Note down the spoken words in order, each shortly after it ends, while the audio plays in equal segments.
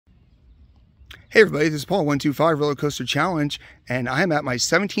Hey everybody, this is Paul 125 Roller Coaster Challenge, and I am at my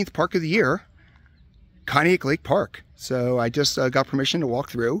 17th park of the year, Conneaut Lake Park. So I just got permission to walk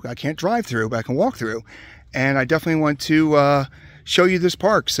through. I can't drive through, but I can walk through. And I definitely want to show you this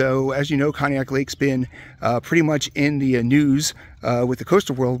park. So as you know, Conneaut Lake's been pretty much in the news with the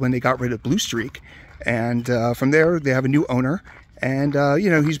coastal world when they got rid of Blue Streak. And from there, they have a new owner. And, you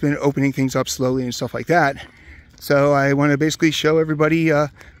know, he's been opening things up slowly and stuff like that. So I want to basically show everybody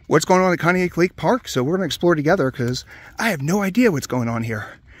what's going on at Conneaut Lake Park. So we're going to explore together because I have no idea what's going on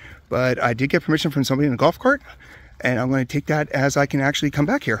here. But I did get permission from somebody in a golf cart, and I'm going to take that as I can actually come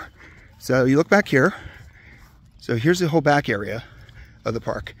back here. So you look back here. So here's the whole back area of the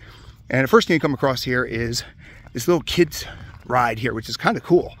park. And the first thing you come across here is this little kids ride here, which is kind of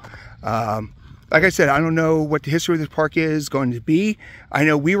cool. Like I said, I don't know what the history of this park is going to be. I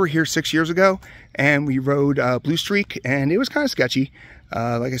know we were here 6 years ago and we rode Blue Streak, and it was kind of sketchy.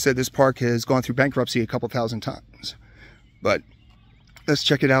 Like I said, this park has gone through bankruptcy a couple thousand times. But let's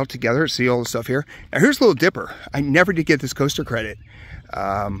check it out together, see all the stuff here. Now here's Little Dipper. I never did get this coaster credit.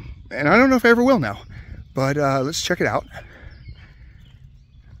 And I don't know if I ever will now. But let's check it out.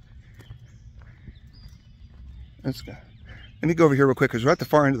 Let's go. Let me go over here real quick because we're at the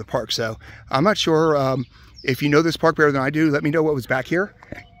far end of the park. So I'm not sure if you know this park better than I do. Let me know what was back here.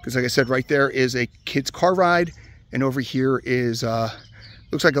 Because like I said, right there is a kid's car ride. And over here is,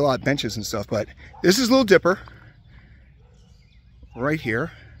 looks like a lot of benches and stuff. But this is Little Dipper. Right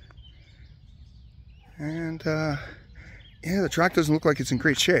here. And yeah, the track doesn't look like it's in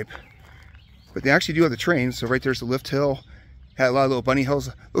great shape. But they actually do have the train. So right there's the lift hill. Had a lot of little bunny hills.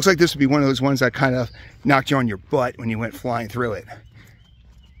 Looks like this would be one of those ones that kind of knocked you on your butt when you went flying through it.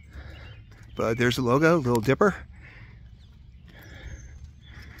 But there's the logo, Little Dipper.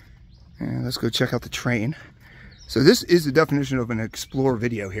 And let's go check out the train. So this is the definition of an explore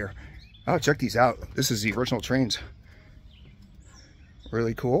video here. Oh, check these out. This is the original trains.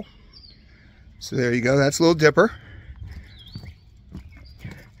 Really cool. So there you go. That's Little Dipper.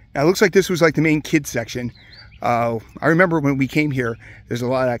 Now it looks like this was like the main kids section. I remember when we came here, there's a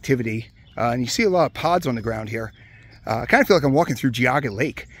lot of activity, and you see a lot of pods on the ground here. I kind of feel like I'm walking through Conneaut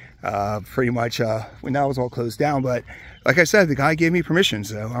Lake, pretty much, when that was all closed down. But like I said, the guy gave me permission,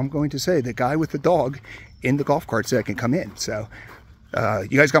 so I'm going to say the guy with the dog in the golf cart said I can come in. So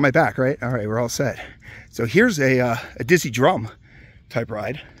you guys got my back, right? All right, we're all set. So here's a dizzy drum type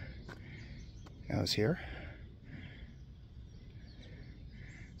ride. That was here.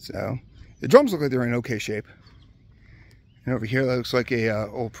 So the drums look like they're in okay shape. And over here, that looks like a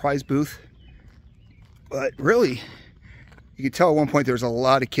old prize booth. But really, you could tell at one point there was a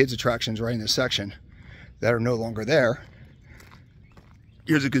lot of kids attractions right in this section that are no longer there.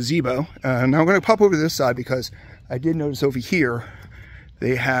 Here's a gazebo. Now I'm going to pop over to this side because I did notice over here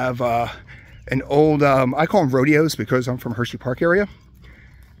they have an old, I call them rodeos because I'm from Hershey Park area.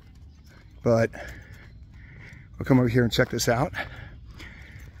 But we'll come over here and check this out.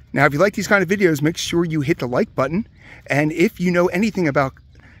 Now, if you like these kind of videos, make sure you hit the like button. And if you know anything about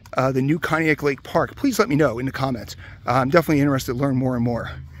the new Conneaut Lake Park, please let me know in the comments. I'm definitely interested to learn more and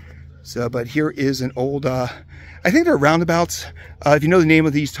more. So, but here is an old, I think they're roundabouts. If you know the name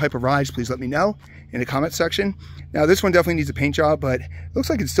of these type of rides, please let me know in the comment section. Now, this one definitely needs a paint job, but it looks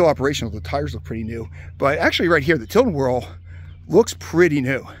like it's still operational. The tires look pretty new. But actually right here, the tilt and whirl looks pretty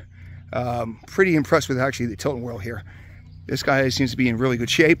new. Pretty impressed with actually the tilt and whirl here. This guy seems to be in really good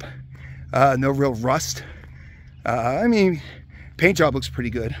shape. No real rust. I mean, paint job looks pretty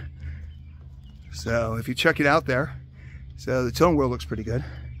good. So if you check it out there, so the tilt and whirl looks pretty good.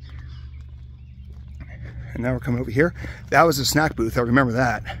 And now we're coming over here. That was a snack booth. I remember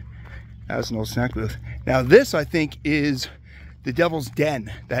that. That was an old snack booth. Now this, I think, is the Devil's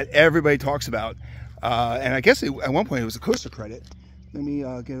Den that everybody talks about. And I guess at one point it was a coaster credit. Let me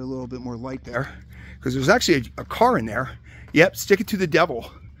get a little bit more light there, because there's actually a car in there. Yep, stick it to the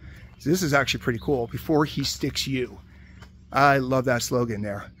devil. So this is actually pretty cool. Before he sticks you. I love that slogan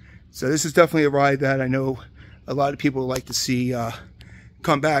there. So this is definitely a ride that I know a lot of people would like to see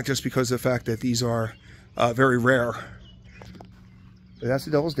come back, just because of the fact that these are very rare. But that's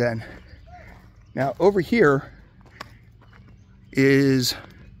the Devil's Den. Now over here is,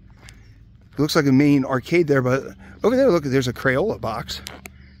 it looks like a main arcade there, but over there, look, there's a Crayola box,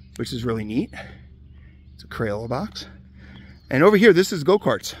 which is really neat. It's a Crayola box. And over here, this is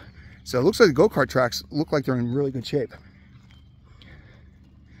go-karts. So it looks like the go-kart tracks look like they're in really good shape.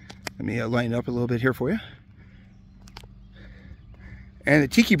 Let me line it up a little bit here for you. And the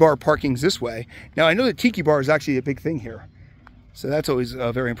Tiki Bar parking's this way. Now, I know the Tiki Bar is actually a big thing here. So that's always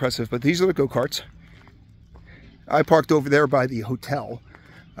very impressive. But these are the go-karts. I parked over there by the hotel.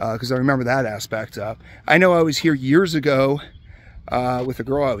 because I remember that aspect. I know I was here years ago with a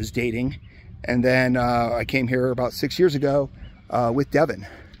girl I was dating, and then I came here about 6 years ago with Devin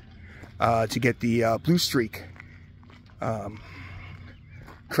to get the Blue Streak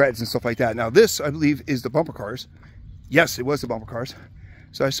creds and stuff like that. Now this, I believe, is the bumper cars. Yes, it was the bumper cars.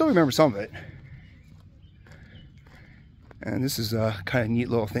 So I still remember some of it. And this is a kind of neat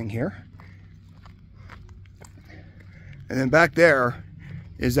little thing here. And then back there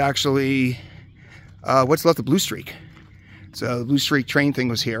is actually what's left of Blue Streak. So the Blue Streak train thing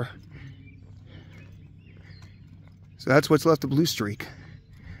was here. So that's what's left of Blue Streak.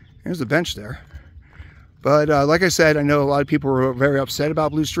 There's the bench there. But like I said, I know a lot of people were very upset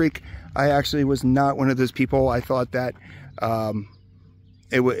about Blue Streak. I actually was not one of those people. I thought that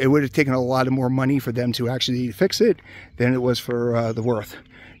it would have taken a lot of more money for them to actually fix it than it was for the worth.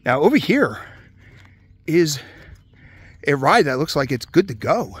 Now over here is a ride that looks like it's good to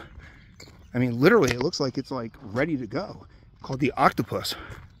go. I mean, literally, it looks like it's like ready to go, called the Octopus.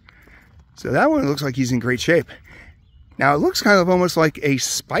 So that one looks like he's in great shape. Now it looks kind of almost like a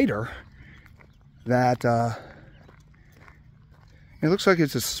spider that it looks like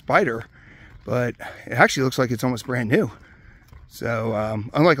it's a spider, but it actually looks like it's almost brand new. So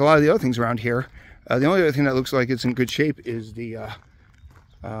unlike a lot of the other things around here, the only other thing that looks like it's in good shape is the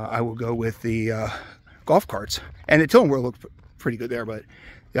I will go with the golf carts. And the Tilton World looked pretty good there, but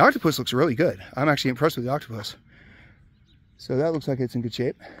the Octopus looks really good. I'm actually impressed with the Octopus. So that looks like it's in good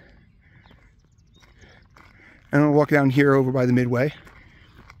shape. And we'll walk down here over by the Midway,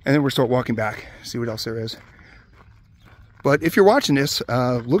 and then we'll start walking back, see what else there is. But if you're watching this,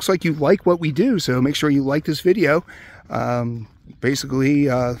 looks like you like what we do, so make sure you like this video. Basically,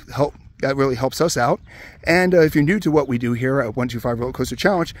 that really helps us out. And if you're new to what we do here at 125 Roller Coaster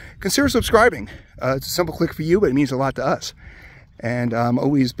Challenge, consider subscribing. It's a simple click for you, but it means a lot to us. And I've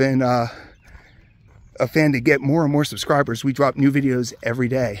always been a fan to get more and more subscribers. We drop new videos every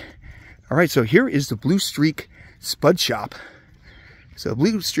day. All right, so here is the Blue Streak Spud Shop. So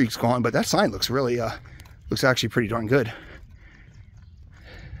Blue Streak's gone, but that sign looks really, looks actually pretty darn good.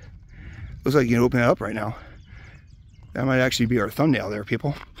 Looks like you can open it up right now. That might actually be our thumbnail there,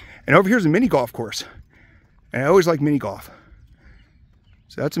 people. And over here's a mini golf course. And I always like mini golf.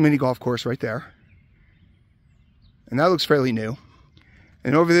 So that's a mini golf course right there. And that looks fairly new.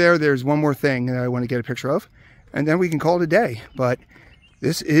 And over there, there's one more thing that I want to get a picture of. And then we can call it a day. But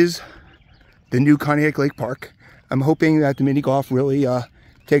this is the new Conneaut Lake Park. I'm hoping that the mini golf really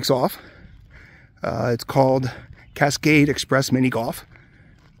takes off. It's called Cascade Express Mini Golf.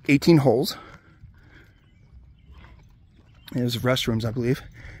 18 holes. There's restrooms, I believe.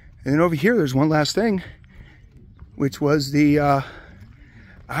 And then over here, there's one last thing, which was the, I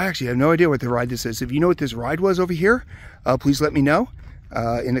actually have no idea what the ride this is. If you know what this ride was over here, please let me know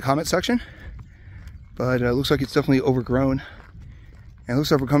in the comment section. But it looks like it's definitely overgrown. And it looks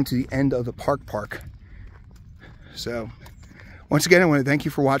like we're coming to the end of the park. So, once again, I want to thank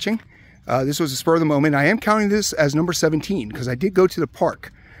you for watching. This was a spur of the moment. I am counting this as number 17 because I did go to the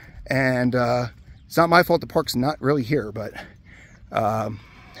park. And it's not my fault the park's not really here, but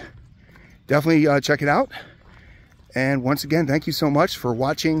definitely check it out. And once again, thank you so much for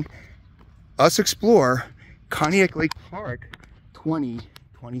watching us explore Conneaut Lake Park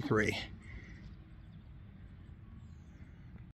 2023.